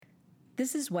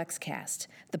This is Wexcast,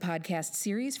 the podcast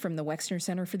series from the Wexner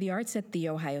Center for the Arts at The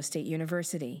Ohio State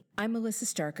University. I'm Melissa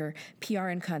Starker, PR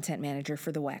and Content Manager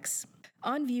for the Wex.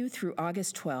 On view through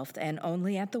August 12th and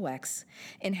only at the Wex,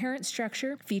 Inherent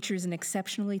Structure features an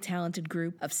exceptionally talented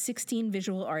group of 16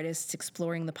 visual artists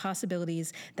exploring the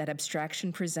possibilities that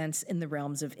abstraction presents in the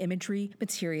realms of imagery,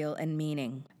 material, and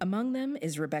meaning. Among them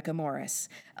is Rebecca Morris,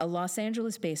 a Los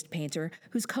Angeles-based painter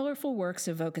whose colorful works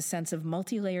evoke a sense of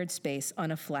multi-layered space on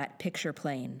a flat picture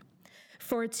plane.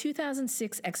 For a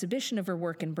 2006 exhibition of her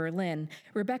work in Berlin,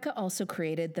 Rebecca also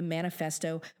created the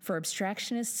Manifesto for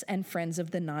Abstractionists and Friends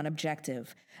of the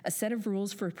Non-Objective, a set of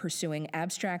rules for pursuing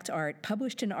abstract art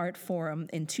published in Artforum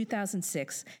in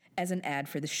 2006 as an ad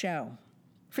for the show.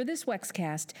 For this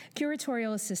Wexcast,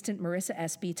 curatorial assistant Marisa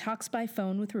Espe talks by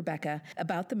phone with Rebecca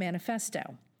about the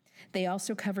Manifesto. They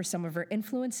also cover some of her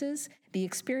influences, the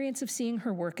experience of seeing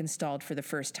her work installed for the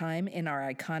first time in our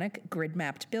iconic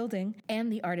grid-mapped building,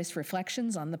 and the artist's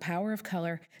reflections on the power of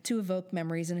color to evoke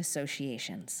memories and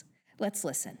associations. Let's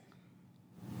listen.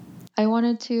 I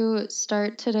wanted to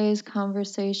start today's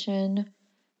conversation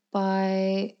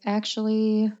by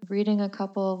actually reading a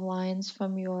couple of lines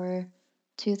from your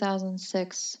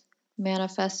 2006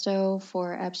 Manifesto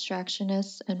for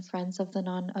Abstractionists and Friends of the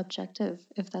Non-Objective,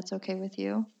 if that's okay with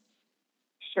you.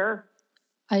 Sure.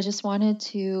 I just wanted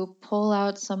to pull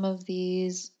out some of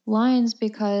these lines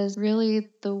because really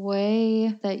the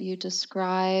way that you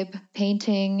describe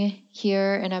painting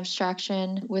here and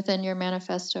abstraction within your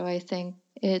manifesto, I think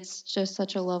it's just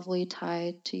such a lovely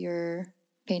tie to your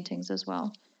paintings as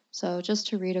well. So just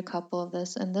to read a couple of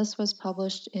this, and this was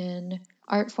published in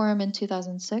Artforum in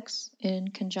 2006 in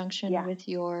conjunction with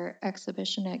your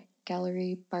exhibition at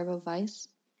Gallery Barbo Weiss.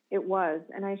 It was,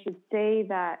 and I should say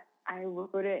that I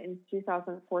wrote it in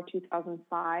 2004,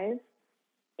 2005,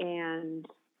 and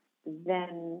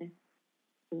then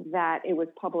that it was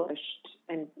published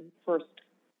and first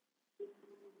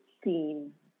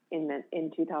seen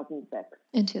in 2006.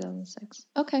 In 2006.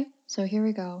 Okay, so here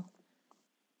we go.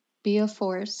 Be a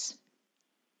force.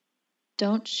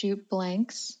 Don't shoot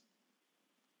blanks.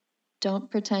 Don't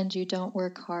pretend you don't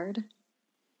work hard.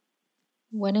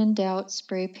 When in doubt,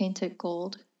 spray paint it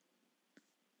gold.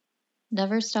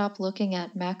 Never stop looking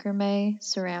at macrame,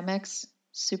 ceramics,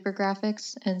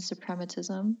 supergraphics, and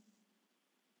suprematism.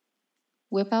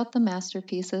 Whip out the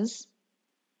masterpieces.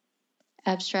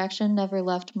 Abstraction never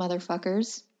left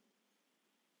motherfuckers.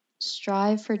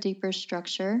 Strive for deeper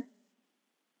structure.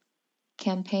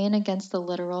 Campaign against the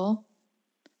literal.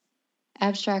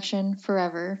 Abstraction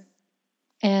forever.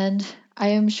 And I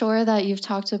am sure that you've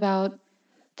talked about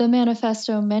the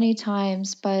manifesto many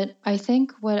times, but I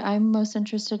think what I'm most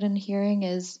interested in hearing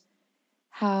is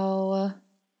how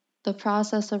the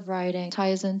process of writing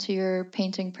ties into your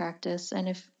painting practice, and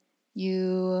if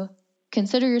you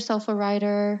consider yourself a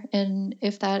writer, and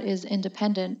if that is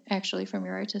independent actually from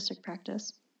your artistic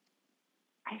practice.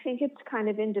 I think it's kind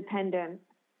of independent.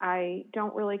 I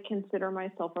don't really consider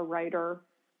myself a writer.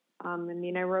 I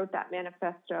wrote that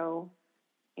manifesto,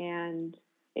 and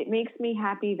it makes me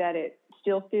happy that it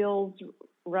still feels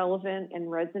relevant and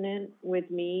resonant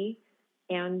with me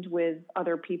and with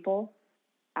other people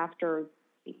after,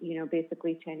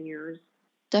 basically 10 years.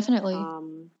 Definitely.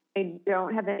 I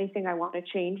don't have anything I want to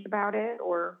change about it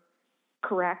or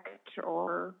correct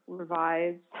or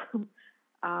revise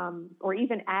or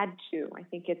even add to. I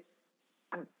think it's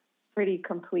pretty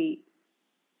complete.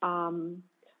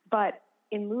 But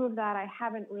in lieu of that, I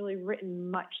haven't really written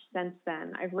much since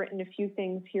then. I've written a few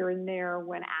things here and there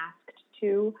when asked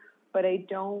to, but I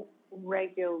don't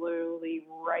regularly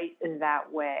write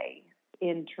that way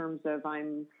in terms of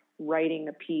I'm writing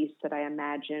a piece that I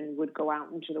imagine would go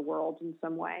out into the world in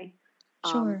some way.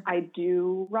 Sure. I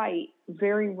do write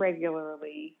very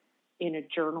regularly in a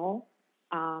journal,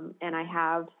 and I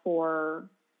have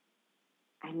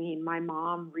my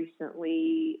mom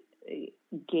recently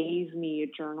gave me a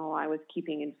journal I was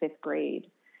keeping in 5th grade.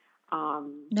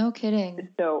 No kidding.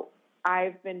 So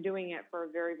I've been doing it for a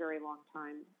very, very long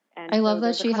time. And I love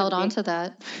that she held on to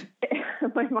that.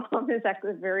 My mom is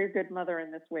actually a very good mother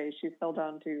in this way. She's held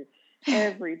on to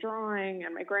every drawing,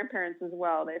 and my grandparents as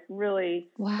well. They've really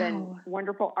been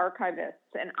wonderful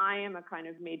archivists. And I am a kind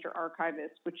of major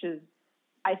archivist, which is,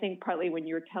 I think, partly when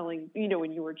you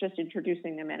were just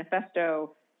introducing the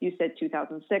manifesto, you said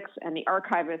 2006, and the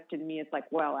archivist in me is like,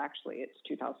 well, actually, it's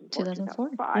 2004,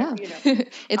 2005. Yeah.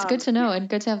 It's good to know and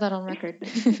good to have that on record.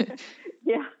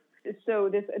 Yeah. So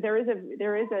there is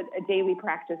a daily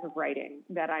practice of writing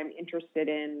that I'm interested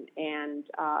in, and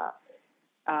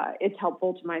it's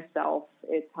helpful to myself.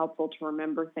 It's helpful to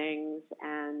remember things,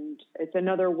 and it's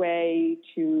another way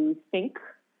to think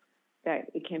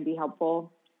that it can be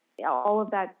helpful. All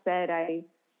of that said, I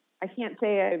can't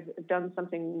say I've done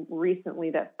something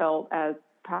recently that felt as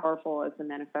powerful as the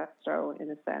manifesto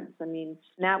in a sense. I mean,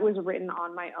 that was written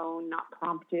on my own, not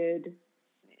prompted,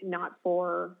 not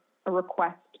for a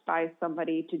request by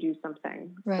somebody to do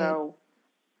something. Right. So,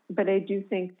 but I do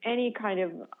think any kind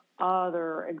of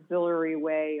other auxiliary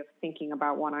way of thinking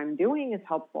about what I'm doing is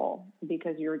helpful,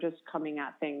 because you're just coming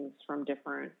at things from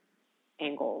different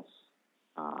angles.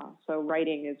 So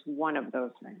writing is one of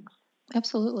those things.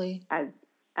 Absolutely. As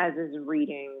is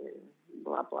reading,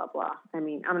 blah, blah, blah. I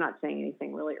mean, I'm not saying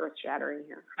anything really earth-shattering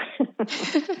here.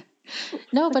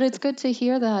 No, but it's good to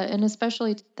hear that, and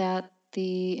especially that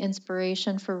the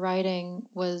inspiration for writing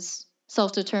was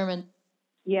self-determined.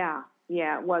 Yeah,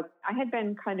 it was. I had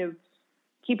been kind of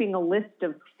keeping a list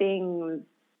of things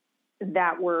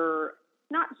that were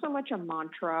not so much a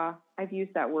mantra. I've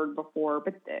used that word before,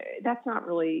 but that's not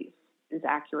really as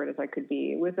accurate as I could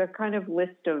be. It was a kind of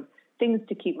list of things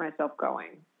to keep myself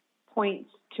going, points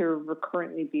to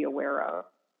recurrently be aware of,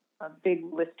 a big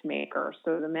list maker.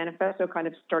 So the manifesto kind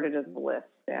of started as a list,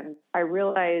 and I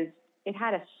realized it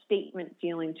had a statement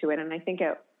feeling to it. And I think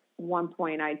at one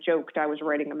point I joked I was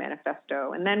writing a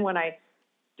manifesto. And then when I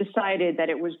decided that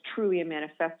it was truly a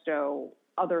manifesto,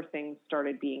 other things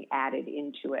started being added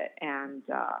into it. And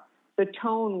the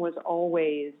tone was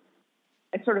always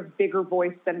a sort of bigger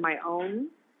voice than my own,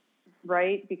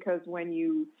 right? Because when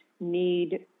you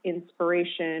need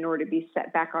inspiration or to be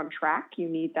set back on track, you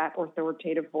need that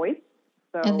authoritative voice.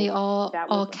 So and the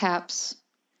all caps,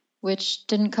 which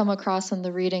didn't come across in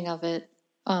the reading of it,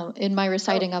 in my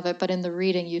reciting of it, but in the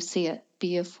reading you see it,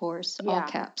 be a force, all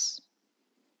caps.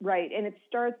 Right. And it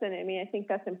starts, and I mean, I think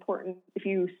that's important. If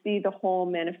you see the whole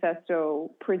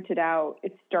manifesto printed out,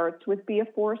 it starts with be a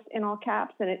force in all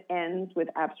caps, and it ends with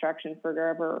abstraction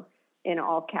forever in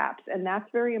all caps. And that's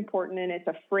very important. And it's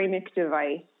a framing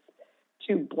device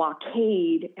to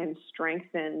blockade and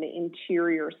strengthen the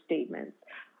interior statements.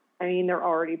 I mean, they're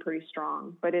already pretty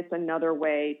strong, but it's another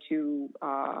way to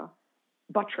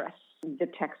buttress the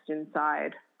text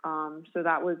inside. So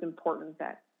that was important,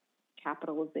 that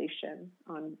capitalization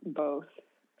on both.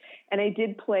 And I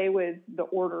did play with the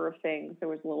order of things. There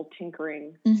was a little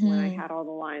tinkering when I had all the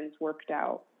lines worked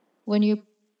out. When you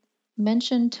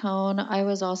mentioned tone, I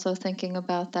was also thinking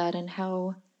about that and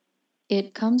how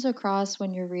it comes across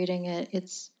when you're reading it.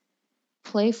 It's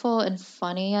playful and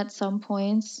funny at some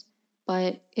points,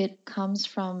 but it comes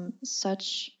from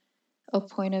such a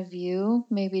point of view,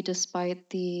 maybe despite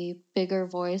the bigger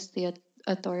voice, the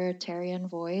authoritarian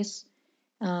voice.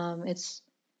 It's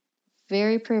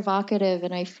very provocative,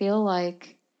 and I feel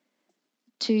like,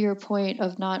 to your point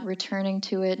of not returning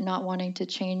to it, not wanting to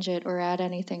change it or add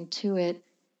anything to it,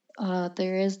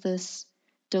 there is this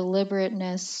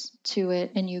deliberateness to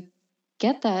it, and you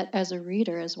get that as a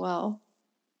reader as well.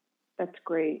 That's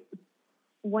great.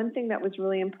 One thing that was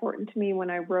really important to me when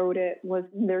I wrote it was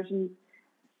there's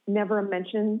never a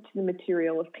mention to the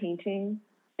material of painting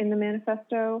in the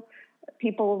manifesto.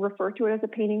 People refer to it as a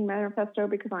painting manifesto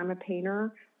because I'm a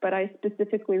painter, but I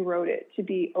specifically wrote it to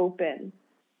be open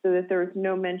so that there's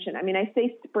no mention. I mean, I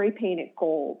say spray paint it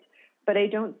gold, but I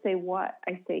don't say what,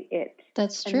 I say it.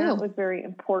 That's true. And that was very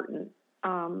important.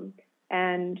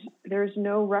 And there's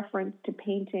no reference to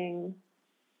painting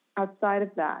outside of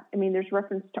that. I mean, there's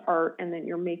reference to art and that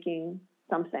you're making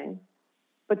something,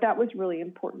 but that was really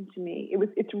important to me.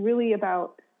 It's really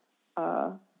about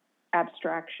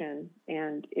abstraction,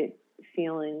 and it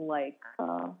feeling like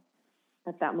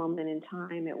at that moment in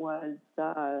time it was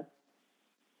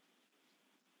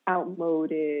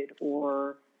outmoded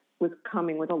or was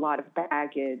coming with a lot of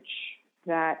baggage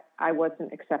that I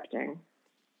wasn't accepting.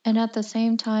 And at the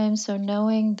same time, so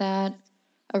knowing that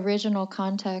original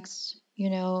context,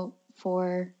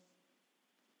 for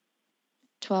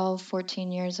 12,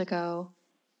 14 years ago,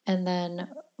 and then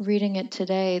reading it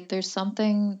today, there's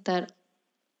something that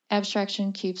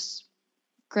abstraction keeps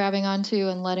grabbing onto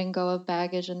and letting go of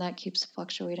baggage, and that keeps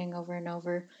fluctuating over and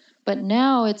over. But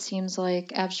now it seems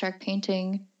like abstract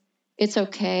painting, it's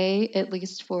okay, at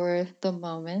least for the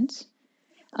moment.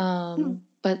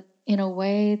 But in a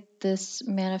way, this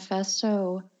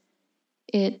manifesto,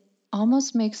 it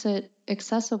almost makes it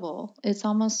accessible. It's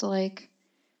almost like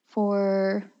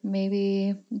for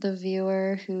maybe the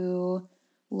viewer who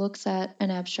looks at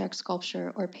an abstract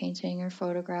sculpture or painting or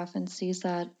photograph and sees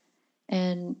that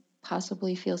and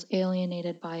possibly feels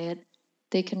alienated by it,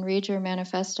 they can read your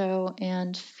manifesto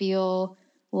and feel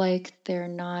like they're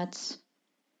not,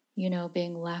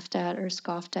 being laughed at or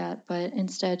scoffed at, but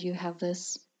instead you have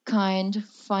this kind,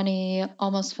 funny,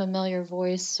 almost familiar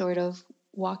voice sort of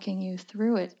walking you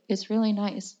through it. It's really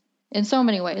nice. in so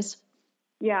many ways.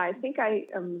 Yeah, I think I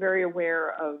am very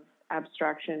aware of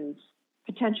abstraction's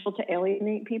potential to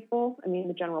alienate people. I mean,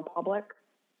 the general public.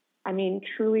 I mean,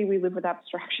 truly, we live with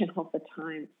abstraction all the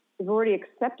time. We've already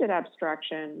accepted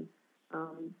abstraction,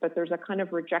 but there's a kind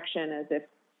of rejection as if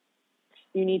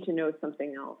you need to know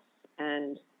something else.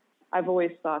 And I've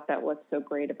always thought that what's so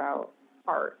great about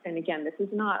art, and again, this is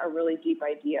not a really deep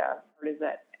idea, is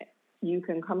that you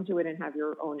can come to it and have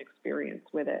your own experience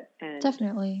with it. And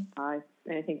definitely. I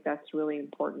think that's really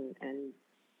important. And,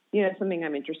 you know, something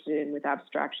I'm interested in with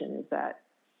abstraction is that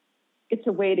it's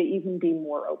a way to even be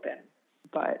more open.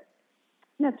 But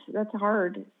that's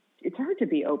hard. It's hard to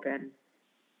be open.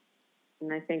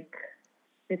 And I think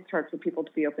it's hard for people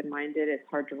to be open-minded. It's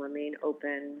hard to remain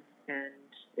open. And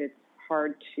it's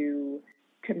hard to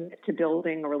commit to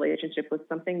building a relationship with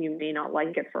something you may not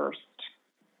like at first,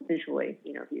 visually,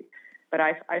 you know. But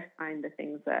I find the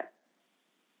things that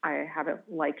I haven't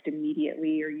liked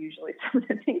immediately are usually some of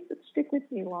the things that stick with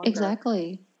me longer.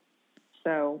 Exactly.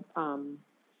 So,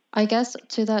 I guess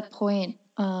to that point,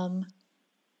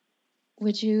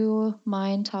 would you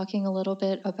mind talking a little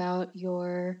bit about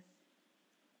your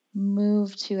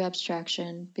move to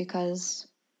abstraction? Because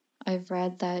I've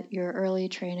read that your early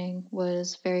training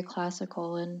was very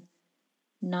classical and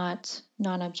not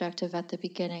non-objective at the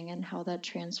beginning, and how that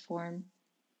transformed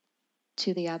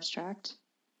to the abstract.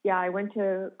 Yeah, I went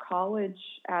to college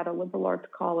at a liberal arts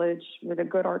college with a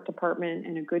good art department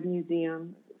and a good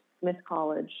museum, Smith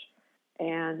College,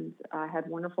 and I had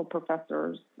wonderful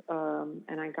professors,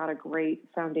 and I got a great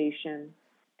foundation.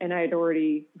 And I had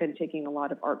already been taking a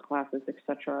lot of art classes, et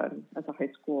cetera, as a high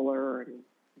schooler and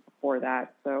before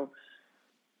that. So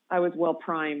I was well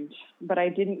primed, but I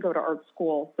didn't go to art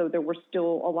school. So there were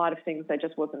still a lot of things I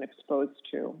just wasn't exposed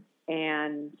to.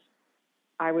 And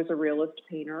I was a realist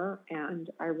painter, and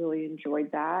I really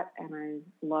enjoyed that, and I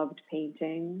loved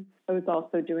painting. I was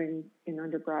also doing in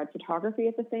undergrad photography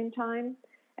at the same time,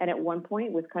 and at one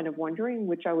point was kind of wondering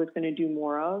which I was going to do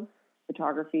more of,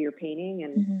 photography or painting.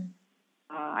 And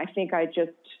I think I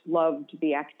just loved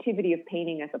the activity of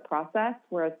painting as a process,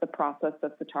 whereas the process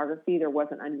of photography, there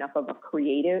wasn't enough of a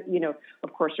creative, you know,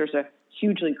 of course, there's a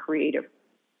hugely creative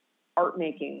art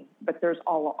making, but there's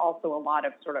also a lot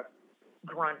of sort of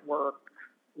grunt work,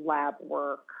 lab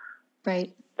work,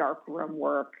 right, darkroom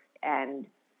work, and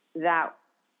that,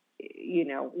 you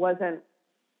know, wasn't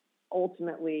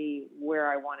ultimately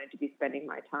where I wanted to be spending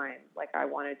my time. Like, I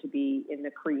wanted to be in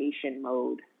the creation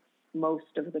mode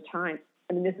most of the time.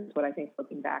 I mean, this is what I think,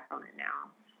 looking back on it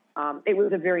now. It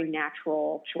was a very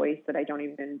natural choice that I don't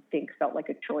even think felt like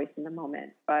a choice in the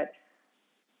moment. But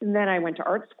then I went to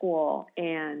art school,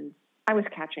 and I was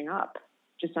catching up,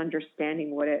 just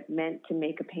understanding what it meant to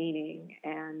make a painting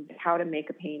and how to make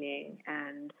a painting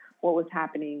and what was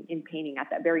happening in painting at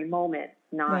that very moment,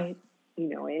 not, right, you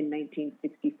know, in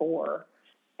 1964.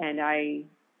 And I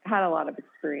had a lot of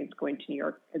experience going to New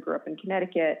York. I grew up in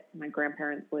Connecticut. My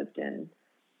grandparents lived in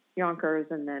Yonkers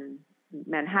and then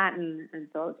Manhattan. And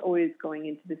so I was always going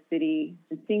into the city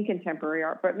and seeing contemporary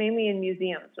art, but mainly in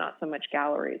museums, not so much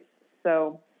galleries.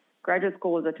 So graduate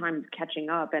school was a time of catching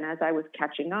up. And as I was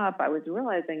catching up, I was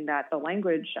realizing that the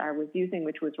language I was using,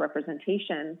 which was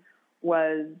representation,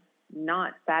 was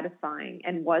not satisfying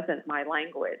and wasn't my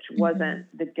language, wasn't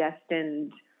the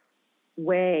destined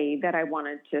way that I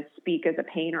wanted to speak as a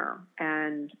painter.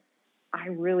 And I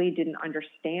really didn't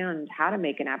understand how to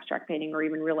make an abstract painting or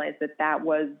even realize that that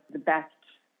was the best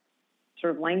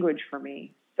sort of language for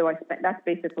me. So that's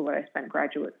basically what I spent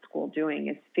graduate school doing,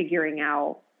 is figuring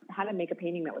out how to make a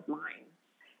painting that was mine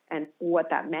and what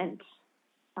that meant.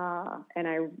 And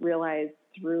I realized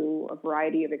through a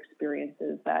variety of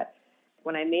experiences that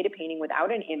when I made a painting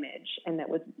without an image and that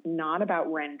was not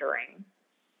about rendering,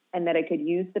 and that I could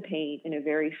use the paint in a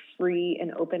very free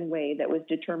and open way that was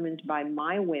determined by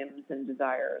my whims and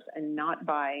desires and not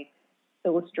by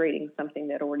illustrating something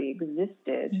that already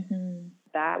existed,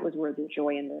 that was where the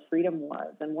joy and the freedom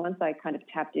was. And once I kind of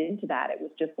tapped into that, it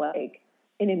was just like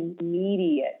an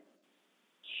immediate,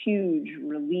 huge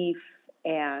relief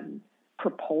and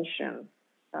propulsion.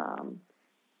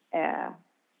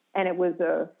 And it was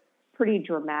a pretty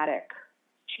dramatic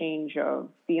change of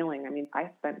feeling. I mean, I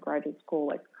spent graduate school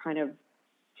like kind of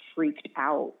freaked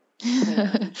out,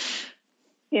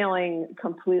 feeling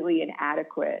completely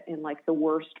inadequate and like the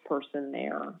worst person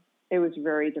there. It was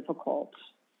very difficult.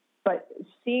 But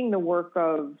seeing the work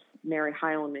of Mary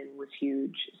Heilemann was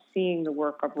huge. Seeing the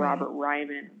work of Robert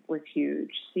Ryman was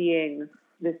huge. Seeing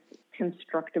this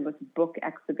constructivist book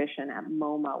exhibition at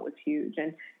MoMA was huge.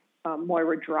 And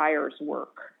Moira Dreyer's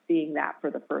work, seeing that for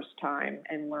the first time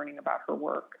and learning about her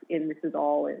work. And this is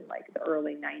all in like the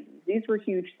early 90s. These were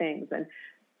huge things. And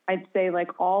I'd say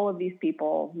like all of these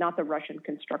people, not the Russian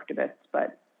constructivists,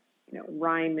 but,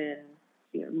 Ryman,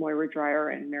 Moira Dreyer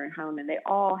and Marion Heilemann, they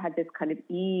all had this kind of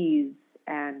ease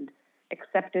and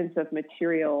acceptance of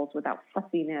materials without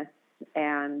fussiness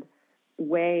and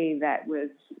way that was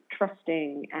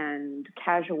trusting and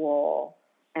casual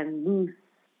and loose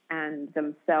and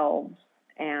themselves.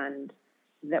 And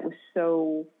that was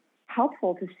so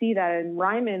helpful to see that in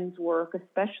Ryman's work,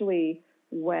 especially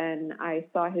when I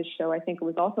saw his show. I think it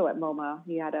was also at MoMA.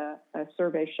 He had a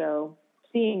survey show.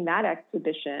 Seeing that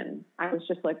exhibition, I was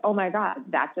just like, oh my God,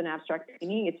 that's an abstract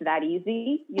painting. It's that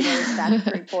easy. It's that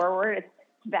straightforward. It's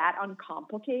that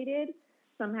uncomplicated.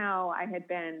 Somehow I had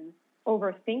been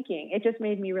overthinking. It just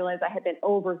made me realize I had been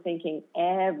overthinking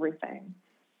everything.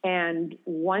 And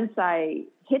once I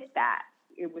hit that,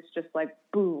 it was just like,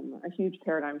 boom, a huge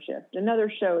paradigm shift. Another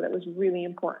show that was really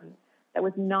important, that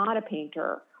was not a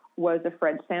painter, was a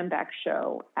Fred Sandbach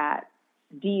show at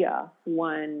Dia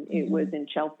when it was in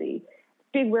Chelsea.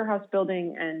 Big warehouse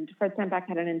building, and Fred Sandbach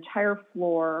had an entire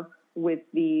floor with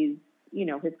these,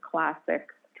 his classic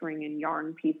string and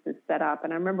yarn pieces set up.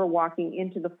 And I remember walking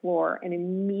into the floor and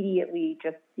immediately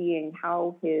just seeing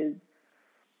how his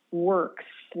work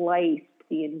sliced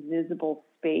the invisible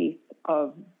space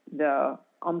of the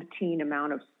umpteen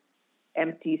amount of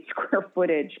empty square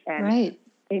footage, and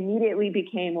immediately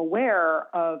became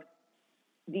aware of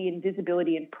the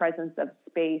invisibility and presence of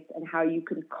space and how you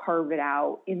can carve it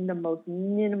out in the most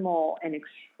minimal and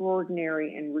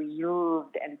extraordinary and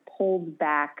reserved and pulled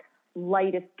back,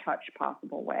 lightest touch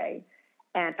possible way.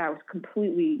 And I was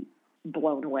completely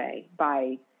blown away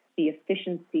by the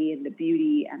efficiency and the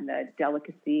beauty and the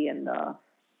delicacy and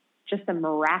just the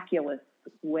miraculous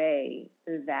way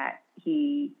that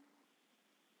he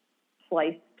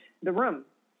sliced the room.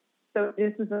 So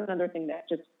this is another thing that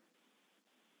just,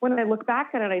 when I look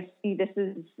back at it, I see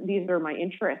these are my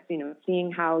interests,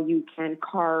 seeing how you can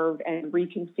carve and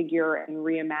reconfigure and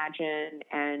reimagine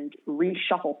and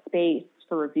reshuffle space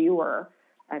for a viewer.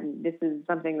 And this is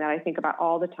something that I think about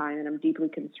all the time and I'm deeply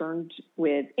concerned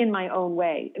with in my own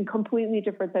way, and completely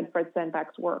different than Fred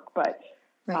Sandbach's work. But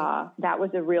that was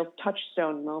a real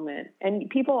touchstone moment. And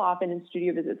people often in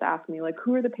studio visits ask me, like,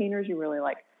 who are the painters you really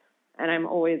like? And I'm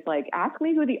always like, ask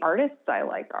me who the artists I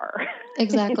like are.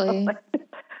 Exactly.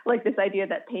 Like this idea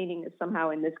that painting is somehow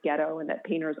in this ghetto and that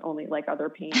painters only like other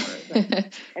painters.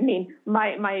 And, I mean,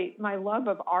 my love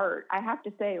of art, I have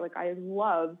to say, like, I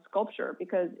love sculpture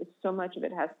because so much of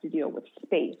it has to deal with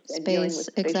space and dealing with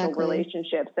spatial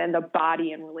relationships and the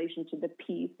body in relation to the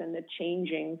piece and the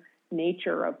changing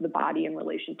nature of the body in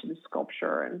relation to the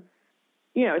sculpture. And,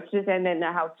 it's just, and then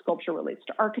how sculpture relates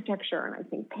to architecture. And I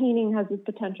think painting has this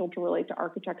potential to relate to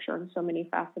architecture in so many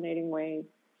fascinating ways.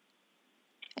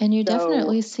 And you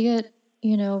definitely see it,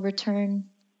 return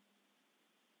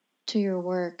to your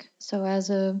work. So as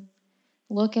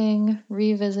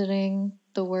revisiting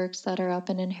the works that are up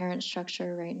in Inherent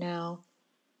Structure right now,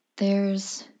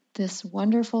 there's this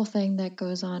wonderful thing that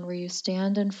goes on where you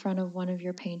stand in front of one of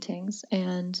your paintings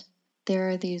and there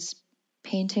are these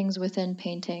paintings within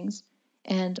paintings,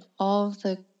 and all of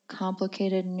the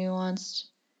complicated, nuanced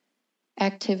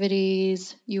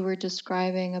activities you were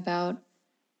describing about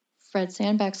Fred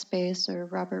Sandbach's space or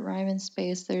Robert Ryman's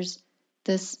space. There's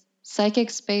this psychic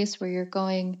space where you're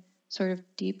going sort of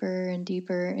deeper and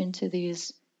deeper into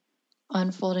these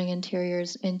unfolding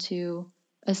interiors into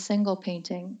a single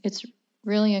painting. It's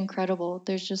really incredible.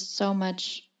 There's just so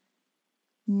much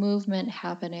movement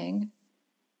happening.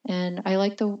 And I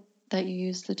like that you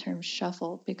use the term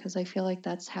shuffle, because I feel like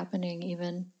that's happening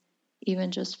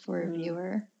even just for a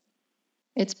viewer.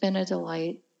 It's been a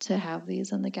delight to have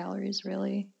these in the galleries,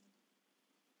 really.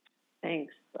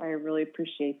 Thanks. I really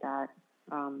appreciate that.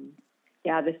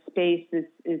 The space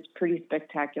is pretty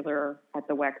spectacular at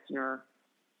the Wexner.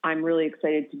 I'm really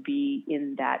excited to be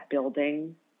in that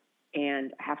building.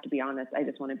 And I have to be honest, I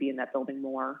just want to be in that building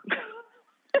more.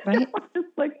 Right. Just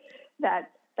like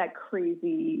that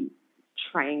crazy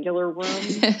triangular room.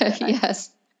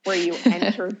 Yes. Where you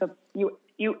enter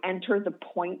you enter the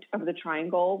point of the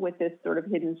triangle with this sort of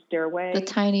hidden stairway. The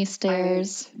tiny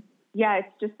stairs. It's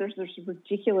just, there's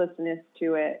ridiculousness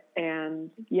to it. And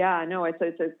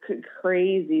it's a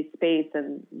crazy space.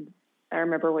 And I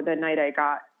remember the night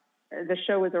the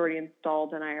show was already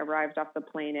installed and I arrived off the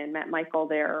plane and met Michael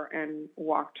there and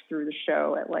walked through the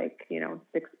show at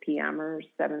 6 p.m. or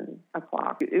 7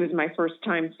 o'clock. It was my first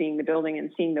time seeing the building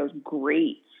and seeing those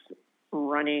grates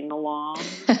running along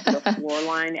the floor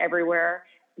line everywhere.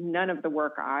 none of the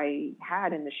work I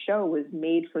had in the show was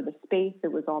made for the space.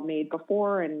 It was all made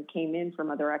before and came in from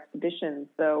other exhibitions.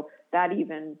 So that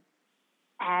even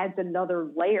adds another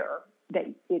layer that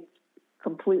it's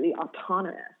completely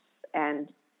autonomous. And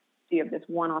you have this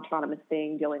one autonomous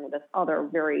thing dealing with this other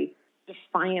very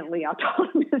defiantly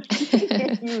autonomous thing.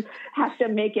 And you have to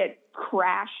make it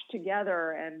crash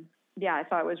together. And yeah, I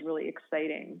thought it was really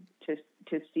exciting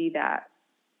to see that.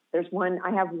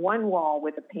 I have one wall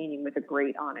with a painting with a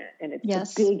grate on it, and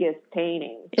it's the biggest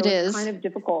painting. So it's kind of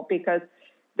difficult because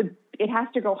it has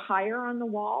to go higher on the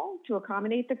wall to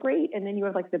accommodate the grate. And then you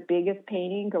have like the biggest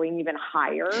painting going even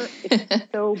higher.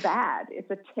 It's so bad. It's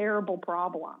a terrible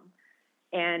problem.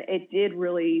 And it did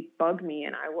really bug me,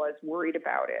 and I was worried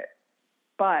about it.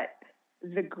 But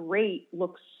the grate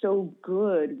looks so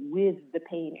good with the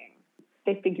painting.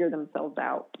 They figure themselves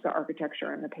out, the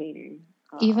architecture and the painting.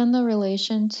 Even the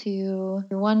relation to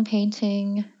your one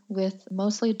painting with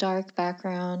mostly dark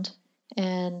background,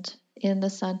 and in the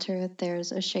center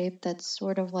there's a shape that's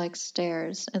sort of like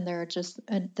stairs, and they're just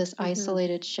this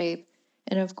isolated shape.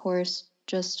 And of course,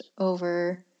 just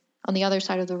over on the other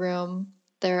side of the room,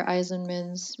 there are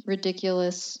Eisenman's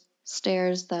ridiculous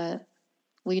stairs that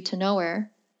lead to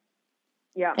nowhere.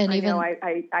 Yeah, and I know.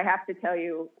 I have to tell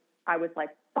you, I was like,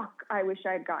 fuck, I wish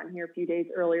I had gotten here a few days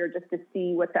earlier just to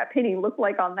see what that painting looked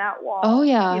like on that wall. Oh,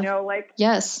 yeah.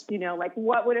 Yes.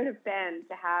 What would it have been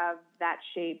to have that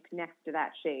shape next to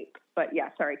that shape? But yeah,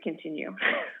 sorry, continue.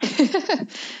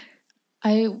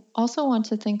 I also want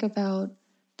to think about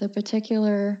the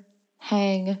particular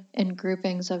hang and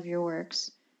groupings of your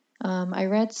works. I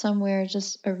read somewhere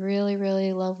just a really,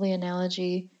 really lovely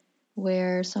analogy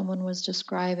where someone was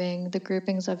describing the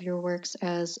groupings of your works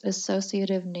as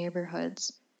associative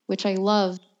neighborhoods, which I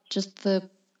love. Just the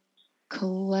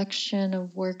collection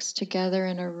of works together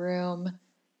in a room,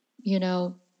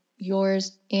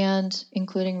 yours and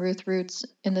including Ruth Root's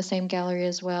in the same gallery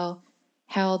as well,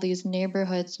 how these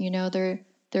neighborhoods,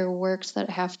 they're works that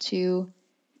have to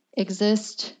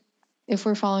exist, if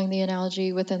we're following the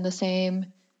analogy, within the same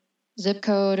zip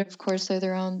code. Of course, they're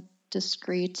their own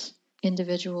discrete,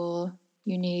 individual,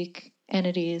 unique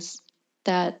entities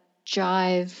that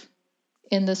jive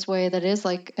in this way that is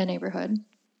like a neighborhood.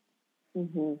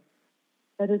 Mm-hmm.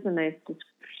 That is a nice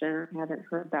description. I haven't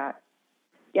heard that.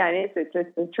 Yeah, it is.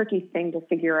 It's a tricky thing to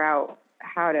figure out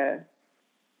how to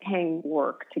hang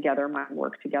work together, my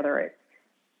work together.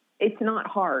 It's not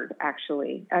hard,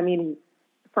 actually. I mean,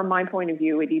 from my point of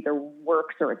view, it either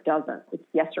works or it doesn't. It's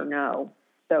yes or no.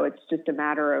 So it's just a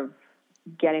matter of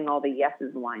getting all the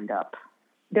yeses lined up.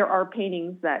 There are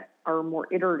paintings that are more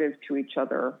iterative to each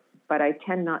other, but I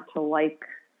tend not to like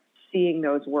seeing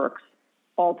those works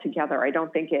all together. I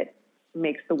don't think it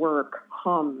makes the work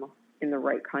hum in the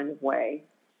right kind of way.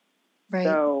 Right.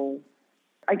 So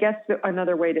I guess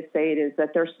another way to say it is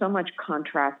that there's so much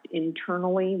contrast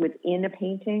internally within a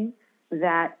painting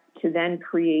that to then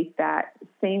create that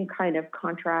same kind of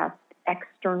contrast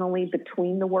externally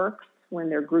between the works when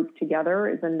they're grouped together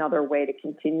is another way to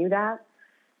continue that.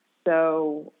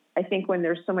 So I think when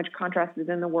there's so much contrast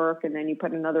within the work and then you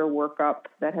put another work up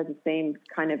that has the same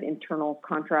kind of internal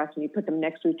contrast and you put them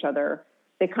next to each other,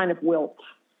 they kind of wilt.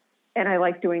 And I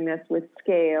like doing this with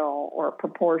scale or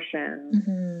proportion.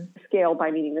 Mm-hmm. Scale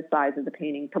by meaning the size of the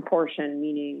painting, proportion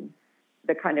meaning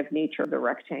the kind of nature of the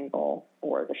rectangle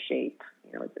or the shape.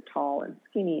 Is it tall and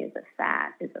skinny? Is it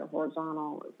fat? Is it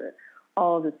horizontal? Is it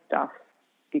all of this stuff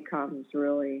becomes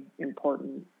really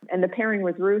important. And the pairing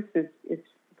with Ruth is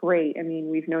great. I mean,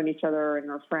 we've known each other and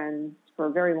are friends for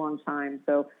a very long time.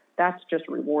 So that's just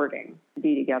rewarding to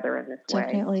be together in this way.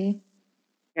 Definitely.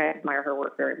 I admire her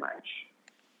work very much.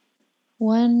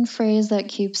 One phrase that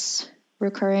keeps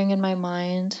recurring in my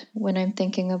mind when I'm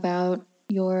thinking about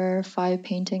your 5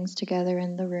 paintings together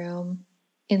in the room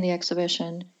in the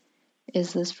exhibition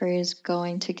is this phrase,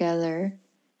 going together,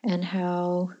 and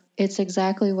how it's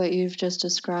exactly what you've just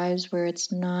described, where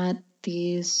it's not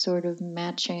these sort of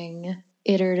matching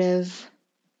iterative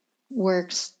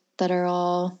works that are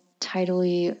all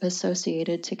tidally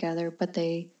associated together, but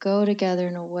they go together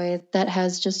in a way that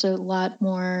has just a lot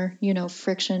more,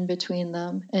 friction between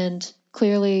them. And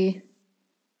clearly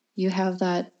you have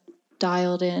that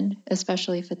dialed in,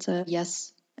 especially if it's a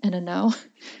yes and a no.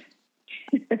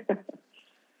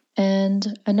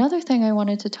 And another thing I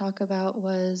wanted to talk about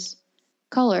was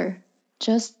color,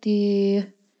 just the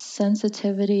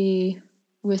sensitivity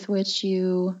with which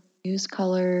you use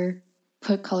color,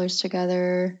 put colors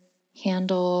together,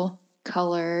 handle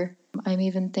color. I'm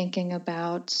even thinking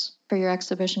about, for your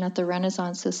exhibition at the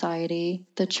Renaissance Society,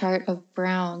 the chart of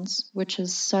browns, which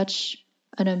is such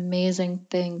an amazing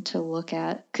thing to look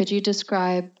at. Could you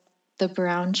describe the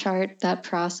brown chart, that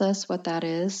process, what that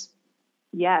is?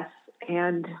 Yes.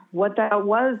 And what that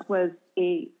was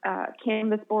a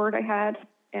canvas board I had,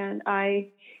 and I've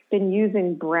been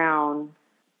using brown.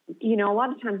 You know, a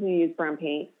lot of times when you use brown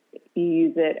paint, you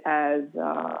use it as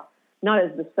not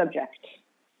as the subject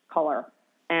color.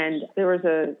 And there was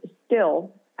a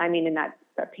still, in that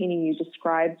painting you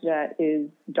described that is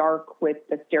dark with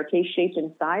the staircase shape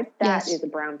inside, that is a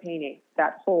brown painting.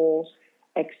 That whole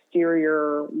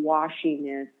exterior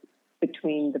washiness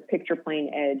between the picture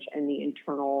plane edge and the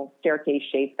internal staircase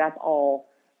shape, that's all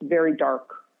very dark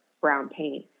brown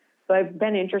paint. So I've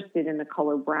been interested in the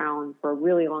color brown for a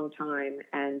really long time.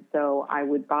 And so I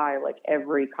would buy like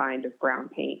every kind of brown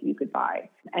paint you could buy.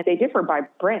 And they differ by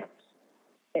brand.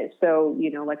 So,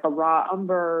 you know, like a raw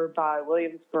umber by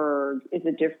Williamsburg is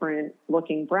a different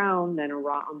looking brown than a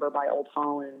raw umber by Old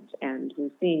Holland and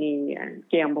Lucini and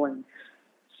Gamblin.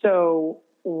 So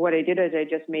what I did is I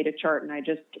just made a chart and I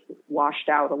just washed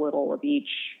out a little of each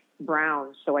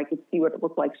brown so I could see what it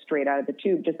looked like straight out of the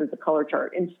tube, just as a color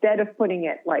chart. Instead of putting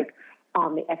it like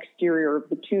on the exterior of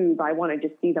the tube, I wanted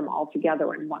to see them all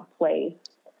together in one place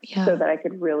so that I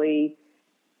could really...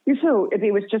 So if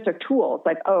it was just a tool, it's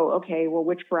like, oh, okay, well,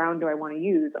 which brown do I want to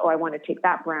use? Oh, I want to take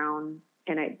that brown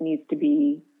and it needs to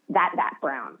be that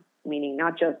brown, meaning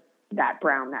not just that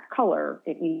brown, that color,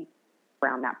 it needs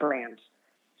brown, that brand.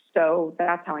 So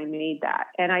that's how I made that.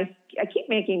 And I keep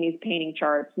making these painting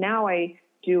charts. Now I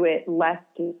do it less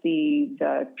to see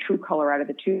the true color out of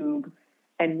the tube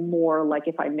and more like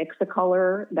if I mix a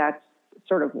color that's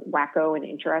sort of wacko and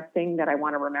interesting that I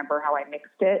want to remember how I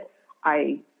mixed it,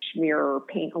 I smear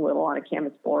paint a little on a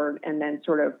canvas board and then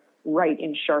sort of write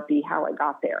in Sharpie how I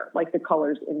got there, like the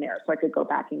colors in there, so I could go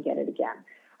back and get it again.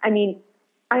 I mean,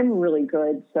 I'm really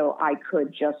good, so I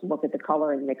could just look at the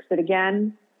color and mix it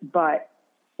again. But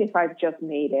if I've just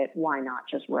made it, why not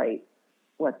just write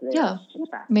what's there? Yeah,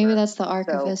 maybe that's the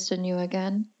archivist in you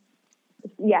again.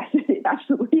 Yes, it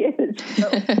absolutely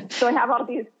is. So I have all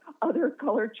these other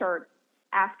color charts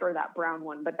after that brown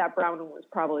one, but that brown one was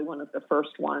probably one of the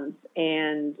first ones.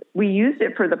 And we used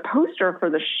it for the poster for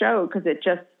the show because it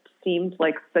just seemed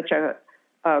like such a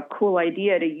cool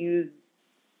idea to use,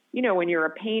 you know, when you're a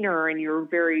painter and you're a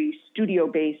very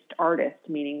studio-based artist,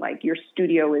 meaning like your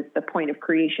studio is the point of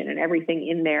creation and everything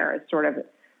in there is sort of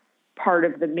part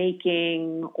of the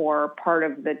making or part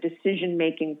of the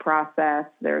decision-making process.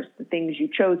 There's the things you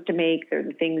chose to make. There's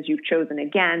the things you've chosen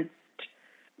against.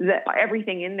 That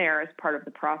everything in there is part of the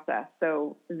process.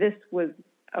 So this was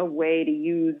a way to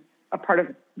use a part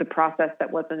of the process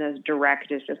that wasn't as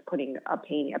direct as just putting a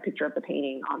picture of the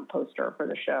painting on the poster for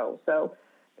the show. So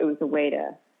it was a way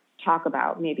to talk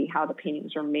about maybe how the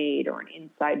paintings are made or an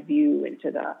inside view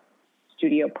into the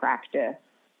studio practice.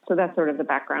 So that's sort of the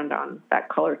background on that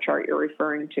color chart you're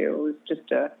referring to. It was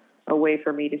just a way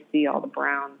for me to see all the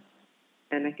browns.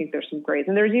 And I think there's some grays.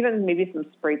 And there's even maybe some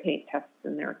spray paint tests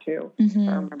in there too.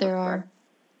 Mm-hmm, there are.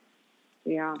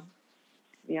 Yeah.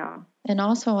 Yeah. And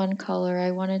also on color,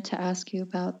 I wanted to ask you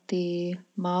about the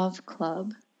Mauve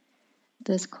Club,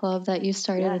 this club that you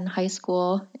started in high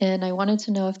school. And I wanted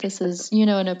to know if this is, you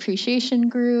know, an appreciation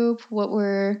group. What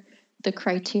were the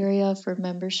criteria for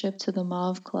membership to the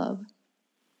Mauve Club?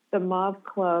 The Mauve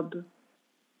Club,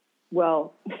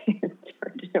 well, it's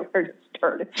hard to know where to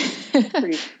start.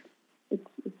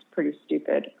 It's pretty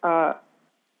stupid.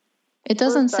 It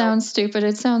doesn't sound stupid.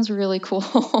 It sounds really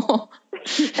cool.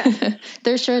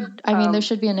 There should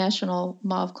be a national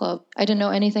Mauve Club. I didn't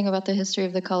know anything about the history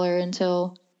of the color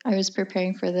until I was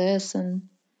preparing for this, and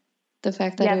the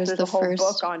fact that it was the first. Yes, there's a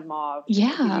whole book on mauve.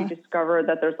 Yeah. Did you discover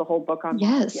that there's a whole book on mauve?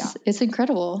 Yes, it's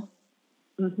incredible.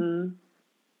 Mm-hmm.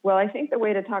 Well, I think the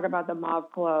way to talk about the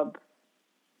Mauve Club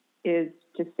is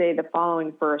to say the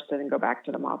following first and then go back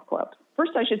to the Mauve Club.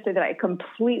 First, I should say that I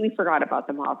completely forgot about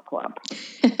the Mauve Club.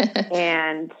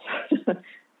 And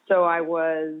so I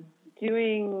was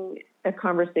doing a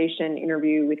conversation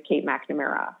interview with Kate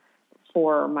McNamara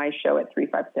for my show at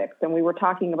 356. And we were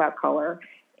talking about color.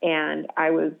 And I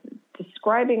was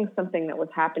describing something that was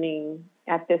happening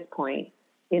at this point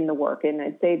in the work. And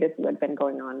I'd say this had been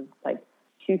going on like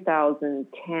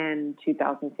 2010,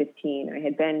 2015. I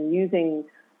had been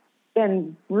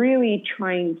really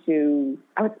trying to,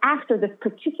 I was after this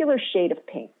particular shade of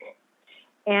pink.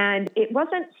 And it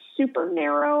wasn't super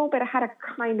narrow, but it had a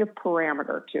kind of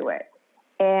parameter to it.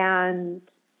 And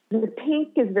the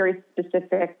pink is very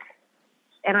specific.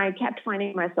 And I kept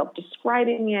finding myself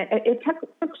describing it. It took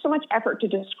so much effort to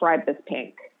describe this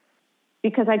pink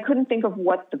because I couldn't think of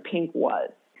what the pink was.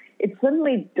 It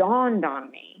suddenly dawned on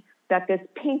me that this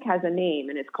pink has a name,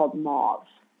 and it's called mauve.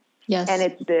 Yes. And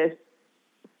it's this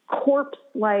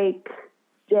corpse-like,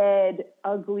 dead,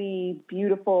 ugly,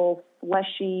 beautiful,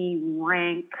 fleshy,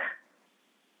 rank,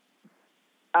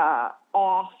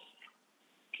 off,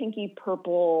 pinky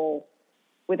purple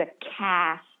with a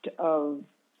cast of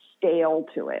stale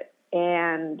to it.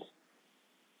 And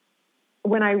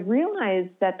when I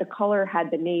realized that the color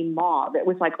had the name mauve, it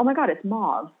was like, oh my God, it's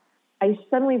mauve. I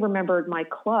suddenly remembered my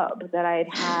club that I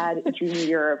had junior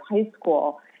year of high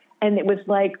school. And it was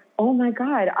like, oh my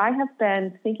God, I have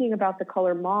been thinking about the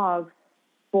color mauve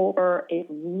for a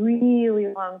really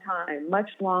long time,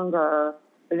 much longer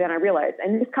than I realized.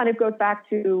 And this kind of goes back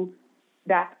to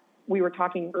that we were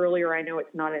talking earlier, I know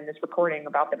it's not in this recording,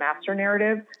 about the master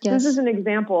narrative. Yes. This is an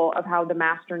example of how the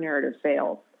master narrative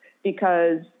fails,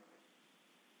 because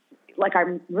like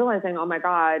I'm realizing, oh my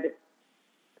God,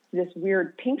 this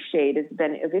weird pink shade has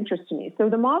been of interest to me. So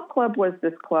the Mauve Club was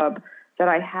this club that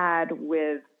I had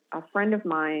with a friend of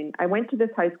mine. I went to this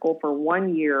high school for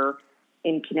 1 year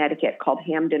in Connecticut called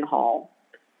Hamden Hall.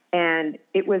 And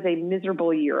it was a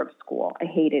miserable year of school. I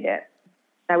hated it.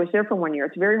 I was there for 1 year.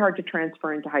 It's very hard to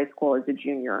transfer into high school as a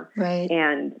junior. Right.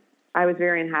 And I was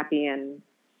very unhappy, and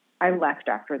I left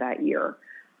after that year.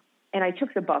 And I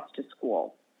took the bus to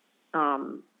school,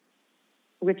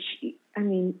 which, I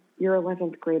mean, you're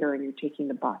 11th grader and you're taking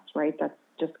the bus, right? That's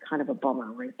just kind of a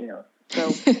bummer right there. So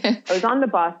I was on the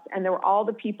bus, and there were all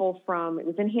the people from, it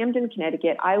was in Hamden,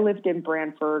 Connecticut. I lived in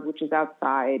Branford, which is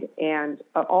outside, and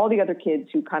all the other kids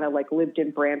who kind of like lived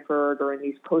in Branford or in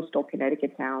these coastal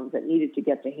Connecticut towns that needed to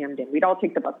get to Hamden. We'd all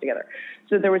take the bus together.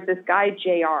 So there was this guy,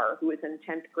 JR, who was in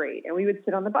 10th grade, and we would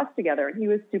sit on the bus together, and he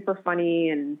was super funny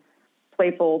and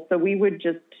playful. So we would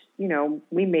just, you know,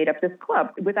 we made up this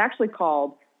club. It was actually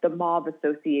called the Mauve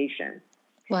Association.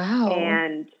 Wow.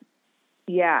 And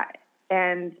yeah,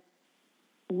 and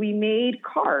we made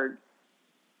cards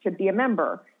to be a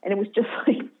member, and it was just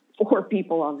like 4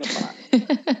 people on the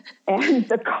bus. And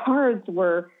the cards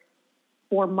were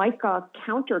Formica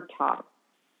countertop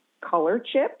color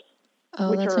chips.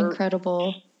 Oh, that's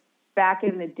incredible. Back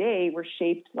in the day were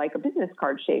shaped like a business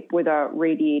card shape with a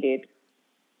radiated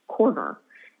corner.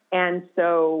 And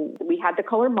so we had the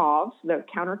color mauve, the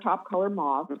countertop color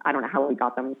mauve. I don't know how we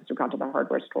got them, because we got to the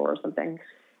hardware store or something.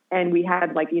 And we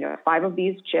had 5 of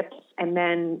these chips, and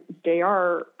then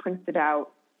JR printed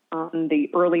out on the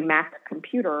early Mac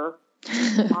computer,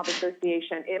 Mauve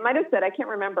Association. It might have said, I can't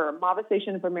remember, Mauve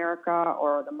Association of America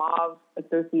or the Mauve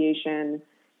Association.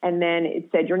 And then it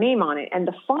said your name on it. And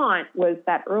the font was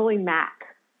that early Mac.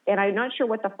 And I'm not sure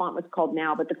what the font was called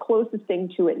now, but the closest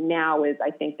thing to it now is,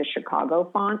 I think, the Chicago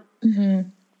font. Mm-hmm.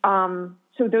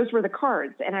 So those were the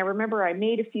cards. And I remember I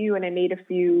made a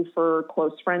few for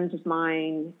close friends of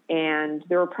mine. And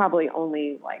there were probably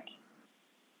only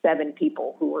 7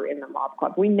 people who were in the Mauve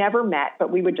Club. We never met, but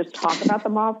we would just talk about the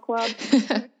Mauve Club.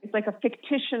 It's like a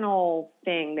fictional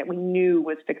thing that we knew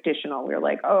was fictional. We were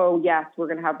like, oh, yes, we're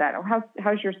going to have that. Oh,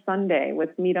 how's your Sunday?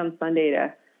 Let's meet on Sunday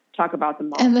to talk about the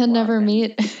Mauve Club. And then never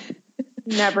meet.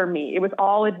 Never meet. It was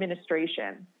all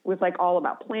administration. It was all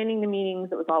about planning the meetings.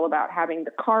 It was all about having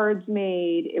the cards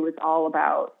made. It was all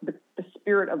about the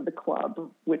spirit of the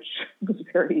club, which was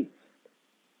very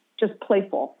just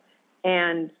playful.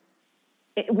 And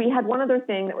we had one other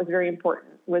thing that was very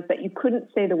important, was that you couldn't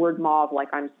say the word mauve like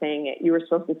I'm saying it. You were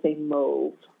supposed to say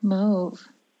mauve. Mauve.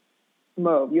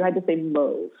 Mauve. You had to say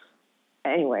mauve.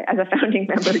 Anyway, as a founding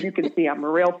member, you can see I'm a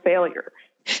real failure.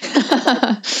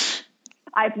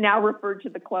 I've now referred to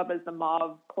the club as the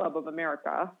Mauve Club of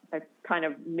America. I've kind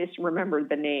of misremembered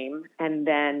the name, and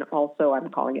then also I'm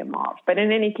calling it Mauve. But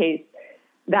in any case,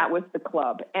 that was the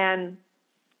club. And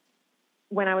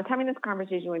when I was having this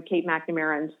conversation with Kate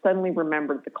McNamara and suddenly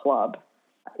remembered the club,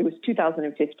 it was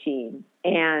 2015.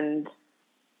 And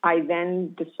I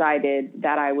then decided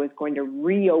that I was going to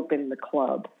reopen the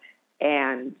club.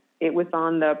 And it was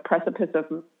on the precipice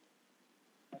of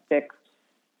 6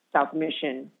 South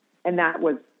Mission. And that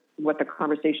was what the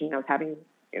conversation I was having.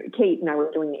 Kate and I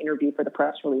were doing the interview for the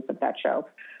press release of that show.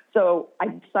 So I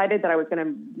decided that I was going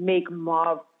to make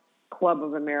Mauve Club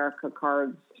of America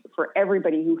cards for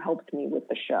everybody who helped me with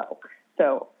the show.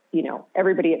 So,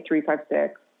 everybody at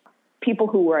 356, people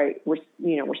who were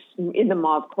in the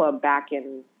Mauve Club back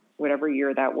in whatever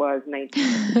year that was,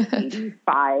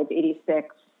 1985,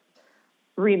 86,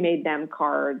 remade them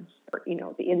cards,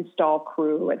 the install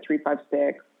crew at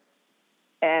 356.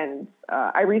 And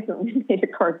I recently made a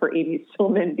card for Amy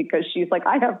Stillman because she's like,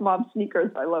 I have Mauve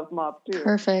sneakers. I love Mauve too.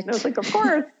 Perfect. And I was like, of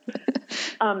course.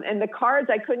 And the cards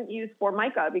I couldn't use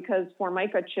Formica because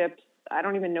Formica chips, I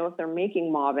don't even know if they're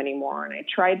making Mauve anymore. And I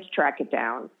tried to track it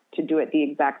down. to do it the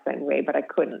exact same way, but I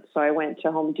couldn't. So I went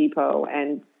to Home Depot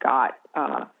and got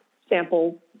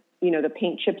samples, the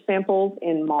paint chip samples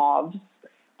in mauves,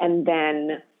 and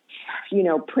then,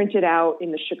 printed out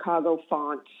in the Chicago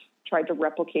font, tried to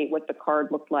replicate what the card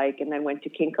looked like, and then went to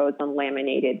Kinko's and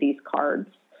laminated these cards.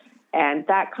 And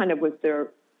that kind of was the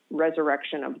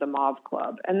resurrection of the Mauve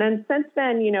Club. And then since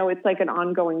then, it's like an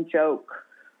ongoing joke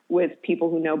with people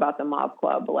who know about the Mauve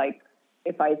Club. Like,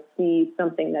 if I see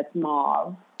something that's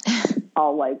mauve,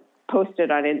 I'll like post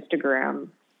it on Instagram.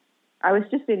 I was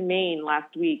just in Maine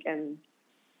last week, and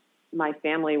my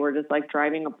family were just like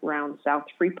driving up around South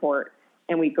Freeport,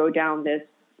 and we go down this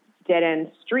dead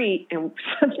end street, and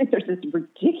suddenly there's this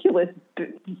ridiculous,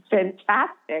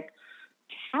 fantastic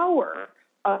tower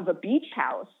of a beach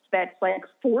house that's like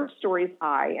 4 stories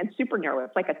high and super narrow.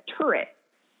 It's like a turret,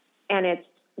 and it's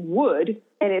wood,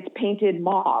 and it's painted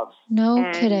mauve.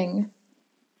 No kidding.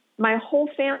 My whole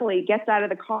family gets out of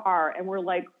the car, and we're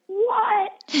like,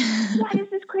 what? What is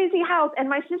this crazy house? And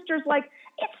my sister's like,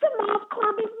 it's the Mauve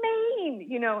Club of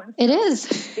Maine, And it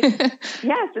is.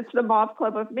 Yes, it's the Mauve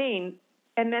Club of Maine.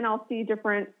 And then I'll see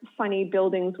different funny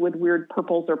buildings with weird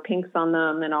purples or pinks on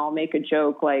them, and I'll make a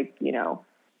joke like,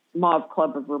 Mauve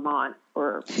Club of Vermont,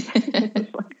 or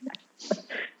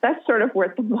that's sort of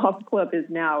where the Mauve Club is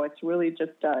now. It's really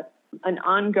just an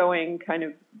ongoing kind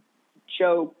of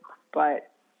joke, but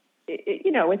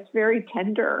it's very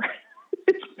tender.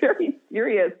 It's very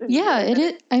serious. Yeah, it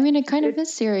is. I mean, it kind of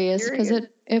is serious because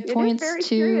it points to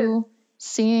serious.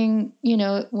 Seeing,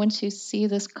 once you see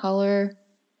this color,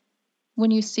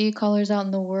 when you see colors out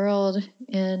in the world,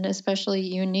 and especially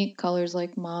unique colors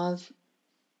like mauve,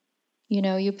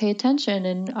 you pay attention,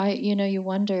 and you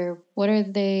wonder, what are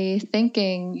they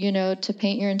thinking, to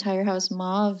paint your entire house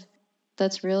mauve?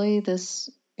 That's really this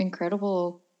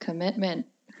incredible commitment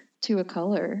to a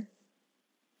color.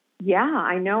 Yeah,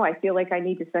 I know. I feel like I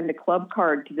need to send a club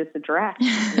card to this address.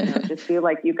 Just feel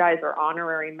like you guys are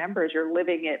honorary members. You're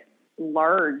living it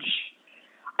large.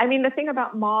 I mean, the thing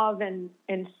about mauve and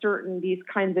certain these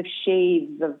kinds of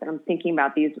shades of, I'm thinking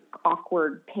about these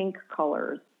awkward pink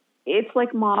colors. It's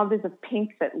like mauve is a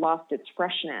pink that lost its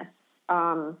freshness.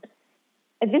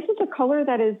 This is a color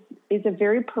that is a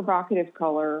very provocative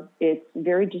color. It's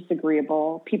very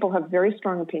disagreeable. People have very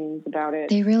strong opinions about it.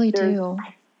 They really do.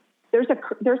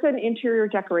 There's an interior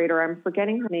decorator, I'm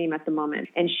forgetting her name at the moment,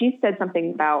 and she said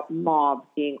something about mauve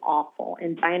being awful.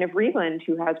 And Diana Vreeland,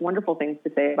 who has wonderful things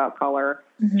to say about color,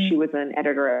 she was an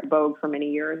editor at Vogue for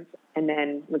many years, and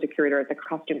then was a curator at the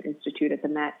Costume Institute at the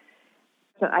Met.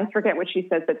 So I forget what she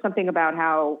said, but something about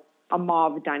how a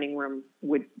mauve dining room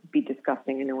would be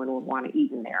disgusting and no one would want to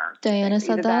eat in there. Diana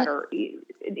said that?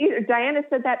 Either Diana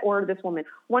said that, or this woman.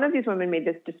 One of these women made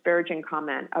this disparaging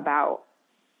comment about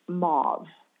mauve.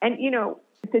 And,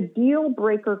 it's a deal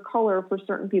breaker color for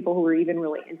certain people who are even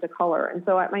really into color. And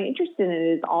so my interest in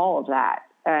it is all of that.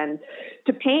 And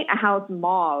to paint a house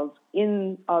mauve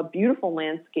in a beautiful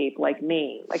landscape like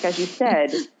Maine, like as you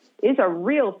said, is a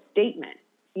real statement.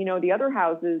 The other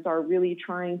houses are really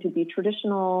trying to be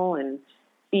traditional and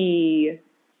be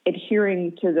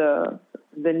adhering to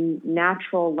the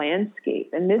natural landscape.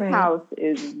 And this house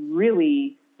is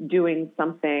really doing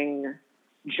something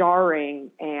jarring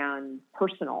and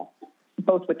personal,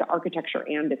 both with the architecture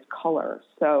and its color.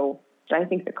 So I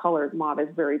think the color mauve is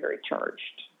very, very charged.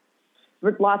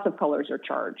 Lots of colors are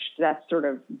charged. That's sort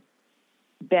of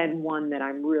been one that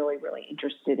I'm really, really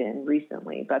interested in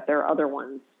recently. But there are other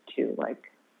ones too,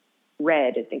 like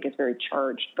red, I think is very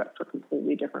charged, but for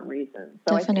completely different reasons.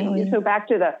 So Definitely. So back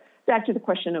to the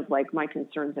question of like my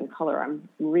concerns in color, I'm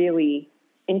really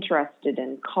interested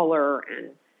in color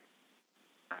and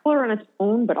color on its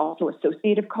own, but also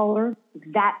associative color.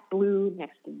 That blue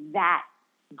next to that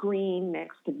green,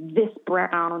 next to this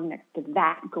brown, next to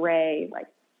that gray. Like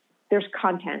there's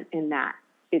content in that.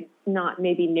 It's not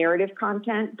maybe narrative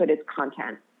content, but it's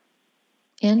content.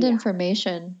 And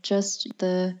information, just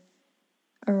the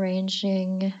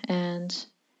arranging and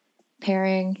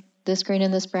pairing this green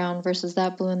and this brown versus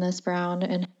that blue and this brown,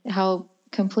 and how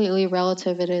completely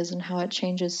relative it is and how it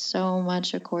changes so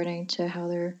much according to how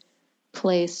they're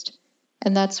placed.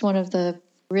 And that's one of the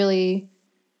really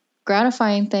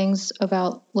gratifying things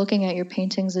about looking at your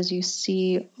paintings is you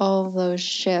see all those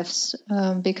shifts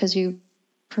because you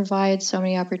provide so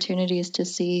many opportunities to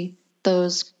see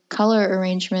those color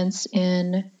arrangements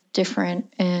in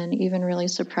different and even really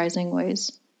surprising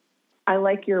ways. I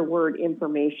like your word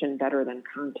information better than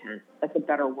content. That's a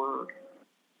better word.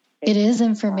 It is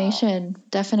information,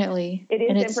 definitely. It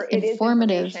is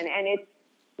informative. And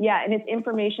Yeah, and it's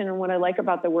information. And what I like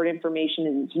about the word information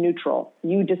is it's neutral.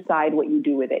 You decide what you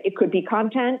do with it. It could be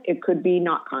content. It could be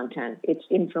not content. It's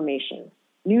information.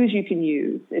 News you can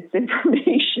use. It's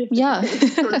information. Yeah.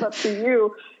 It's sort of up to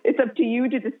you. It's up to you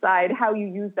to decide how you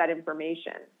use that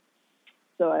information.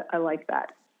 So I like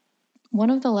that.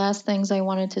 One of the last things I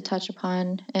wanted to touch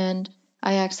upon, and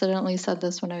I accidentally said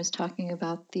this when I was talking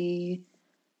about the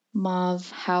mauve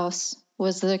house,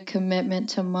 was the commitment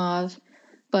to mauve.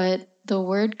 But the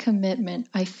word commitment,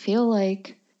 I feel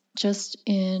like just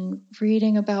in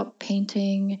reading about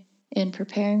painting, in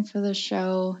preparing for the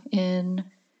show, in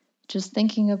just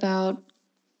thinking about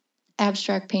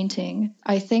abstract painting,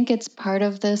 I think it's part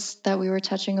of this that we were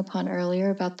touching upon earlier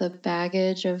about the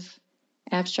baggage of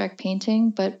abstract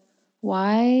painting. But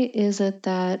why is it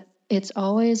that it's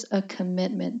always a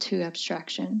commitment to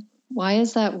abstraction? Why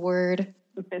is that word?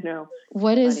 I know.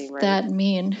 What does funny, right? that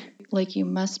mean? Like, you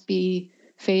must be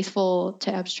faithful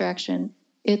to abstraction.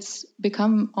 It's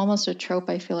become almost a trope.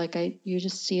 I feel like you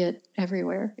just see it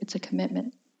everywhere. It's a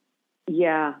commitment.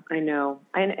 Yeah, I know.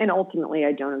 And ultimately,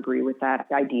 I don't agree with that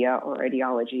idea or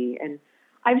ideology. And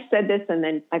I've said this, and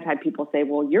then I've had people say,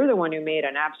 well, you're the one who made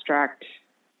an abstract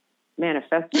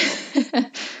manifesto.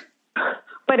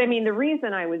 But I mean, the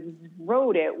reason I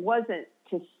wrote it wasn't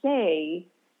to say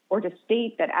or to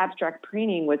state that abstract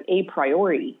painting was a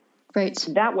priori. Right.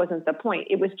 That wasn't the point.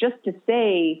 It was just to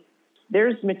say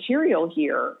there's material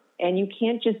here, and you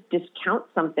can't just discount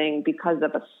something because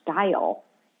of a style.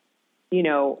 You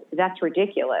know, that's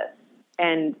ridiculous.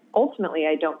 And ultimately,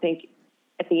 I don't think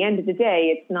at the end of the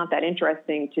day, it's not that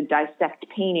interesting to dissect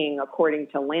painting according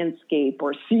to landscape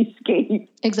or seascape.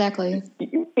 Exactly.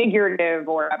 Figurative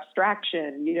or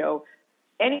abstraction. You know,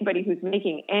 anybody who's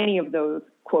making any of those,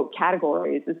 quote,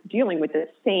 categories is dealing with the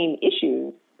same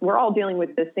issues. We're all dealing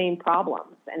with the same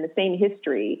problems and the same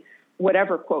history,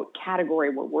 whatever, quote,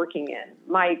 category we're working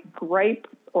in. My gripe,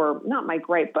 or not my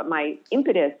gripe, but my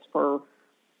impetus for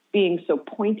being so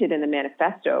pointed in the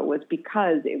manifesto was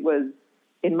because it was,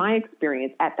 in my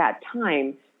experience at that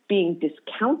time, being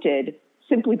discounted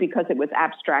simply because it was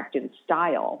abstract in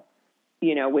style,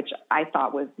 you know, which I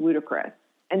thought was ludicrous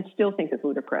and still think is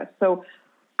ludicrous. So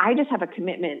I just have a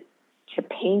commitment to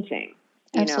painting,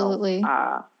 you Absolutely.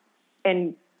 know,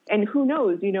 and who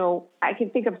knows, you know, I can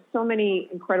think of so many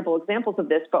incredible examples of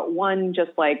this, but one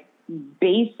just like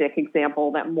basic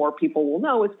example that more people will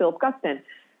know is Philip Guston.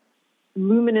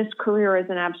 Luminous career as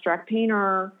an abstract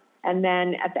painter. And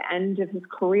then at the end of his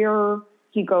career,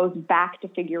 he goes back to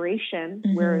figuration,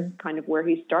 where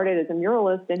he started as a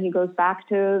muralist, and he goes back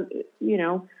to, you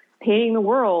know, painting the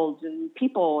world and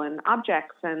people and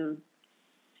objects. And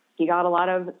he got a lot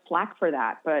of slack for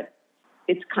that, but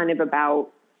it's kind of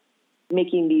about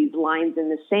making these lines in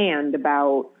the sand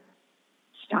about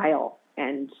style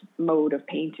and mode of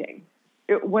painting.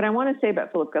 What I want to say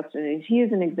about Philip Guston is he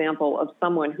is an example of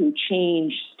someone who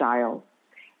changed style.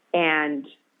 And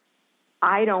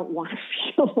I don't want to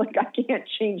feel like I can't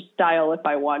change style if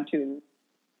I want to.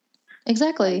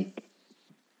 Exactly.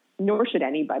 Nor should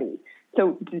anybody.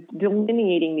 So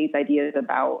delineating these ideas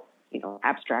about, you know,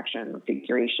 abstraction or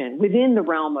figuration within the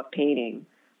realm of painting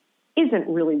isn't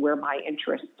really where my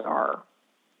interests are.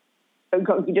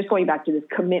 Just going back to this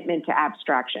commitment to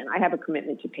abstraction, I have a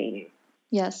commitment to painting.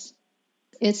 Yes.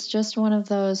 It's just one of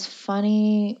those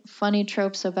funny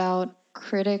tropes about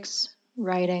critics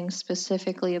writing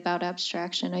specifically about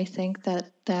abstraction. I think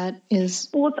that is...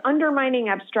 Well, it's undermining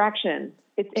abstraction.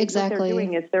 Exactly. What they're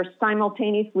doing is they're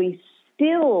simultaneously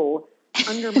still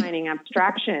undermining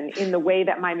abstraction in the way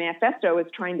that my manifesto is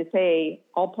trying to say,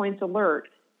 all points alert,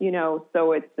 you know,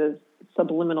 so it's the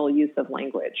subliminal use of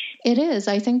language. It is.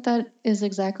 I think that is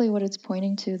exactly what it's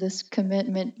pointing to, this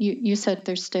commitment. You said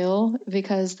they're still,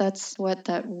 because that's what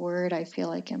that word I feel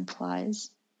like implies.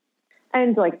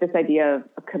 And like this idea of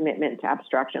a commitment to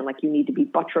abstraction, like you need to be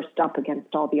buttressed up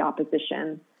against all the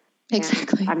opposition.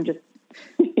 Exactly. And I'm just,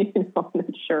 you know, I'm not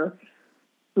sure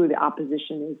who the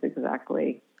opposition is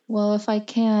exactly. Well, if I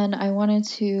can, I wanted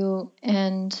to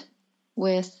end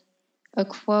with a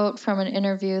quote from an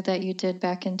interview that you did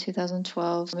back in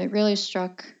 2012. It really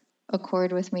struck a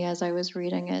chord with me as I was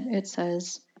reading it. It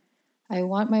says, "I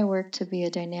want my work to be a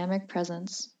dynamic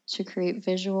presence, to create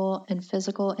visual and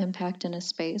physical impact in a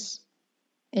space.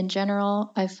 In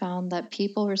general, I've found that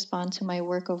people respond to my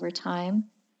work over time,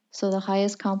 so the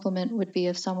highest compliment would be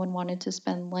if someone wanted to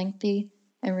spend lengthy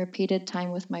and repeated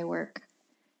time with my work."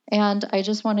 And I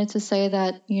just wanted to say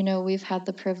that, you know, we've had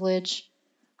the privilege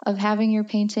of having your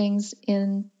paintings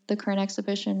in the current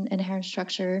exhibition, Inherent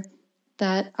Structure,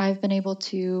 that I've been able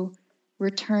to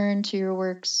return to your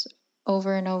works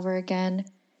over and over again,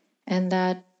 and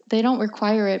that they don't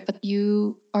require it, but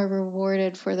you are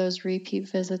rewarded for those repeat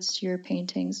visits to your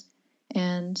paintings.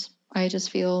 And I just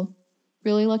feel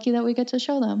really lucky that we get to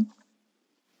show them.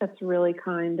 That's really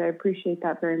kind. I appreciate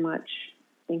that very much.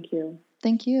 Thank you.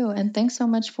 Thank you. And thanks so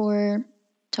much for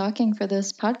talking for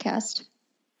this podcast.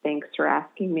 Thanks for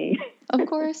asking me. Of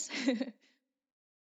course.